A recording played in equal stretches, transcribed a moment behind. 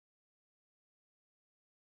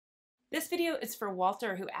This video is for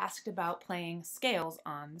Walter, who asked about playing scales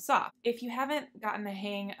on the saw. If you haven't gotten the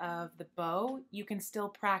hang of the bow, you can still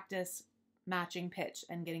practice matching pitch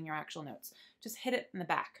and getting your actual notes. Just hit it in the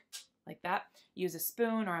back, like that. Use a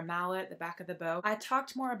spoon or a mallet, the back of the bow. I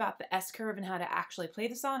talked more about the S curve and how to actually play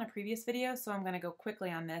the saw in a previous video, so I'm going to go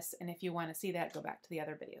quickly on this, and if you want to see that, go back to the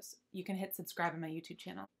other videos. You can hit subscribe on my YouTube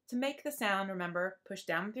channel. To make the sound, remember, push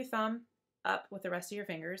down with your thumb, up with the rest of your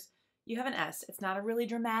fingers. You have an S. It's not a really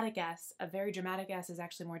dramatic S. A very dramatic S is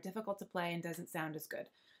actually more difficult to play and doesn't sound as good.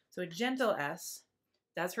 So a gentle S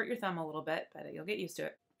does hurt your thumb a little bit, but you'll get used to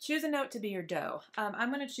it. Choose a note to be your do.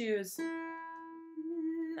 I'm going to choose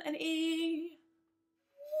an E.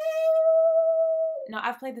 Now,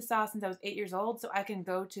 I've played the saw since I was 8 years old, so I can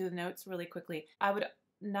go to the notes really quickly. I would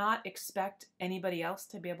not expect anybody else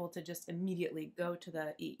to be able to just immediately go to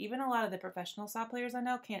the E. Even a lot of the professional saw players I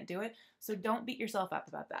know can't do it, so don't beat yourself up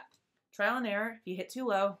about that. Trial and error. If you hit too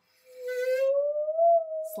low,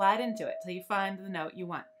 slide into it till you find the note you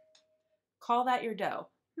want. Call that your do.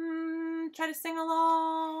 Try to sing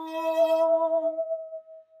along.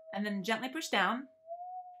 And then gently push down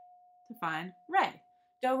to find re.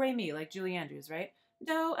 Do, re, mi, like Julie Andrews, right?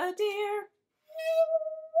 Do, a dear.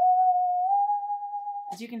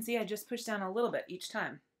 As you can see, I just push down a little bit each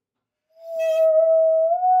time.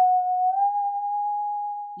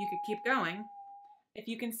 You could keep going if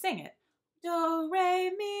you can sing it. Do, re,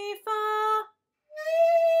 mi, fa.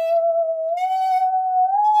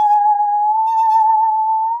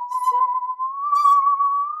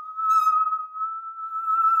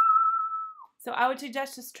 So I would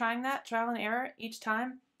suggest just trying that, trial and error, each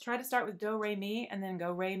time. Try to start with do, re, mi, and then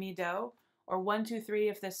go re, mi, do. Or 1, 2, 3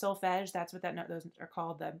 if the solfege, that's what that note, those are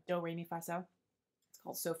called, the do, re, mi, fa, so. It's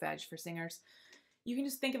called solfege for singers. You can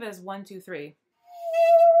just think of it as 1, 2, 3.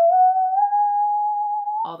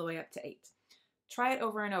 All the way up to 8. Try it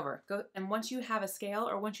over and over. And once you have a scale,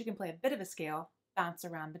 or once you can play a bit of a scale, bounce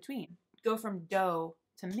around between. Go from do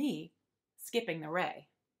to mi, skipping the re.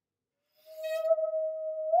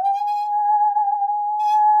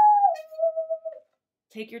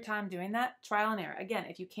 Take your time doing that, trial and error. Again,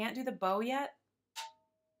 if you can't do the bow yet,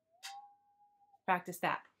 practice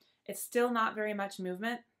that. It's still not very much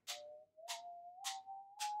movement.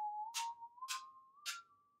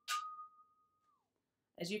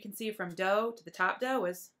 As you can see, from do to the top do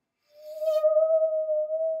is,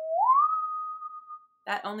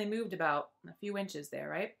 that only moved about a few inches there,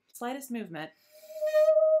 right? Slightest movement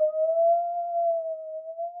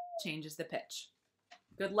changes the pitch.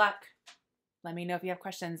 Good luck. Let me know if you have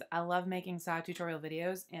questions. I love making saw tutorial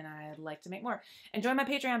videos, and I'd like to make more. And join my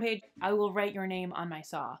Patreon page. I will write your name on my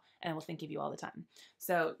saw, and I will think of you all the time.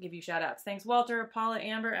 So give you shout outs. Thanks, Walter, Paula,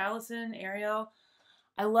 Amber, Allison, Ariel.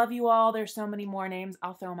 I love you all. There's so many more names.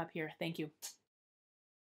 I'll throw them up here. Thank you.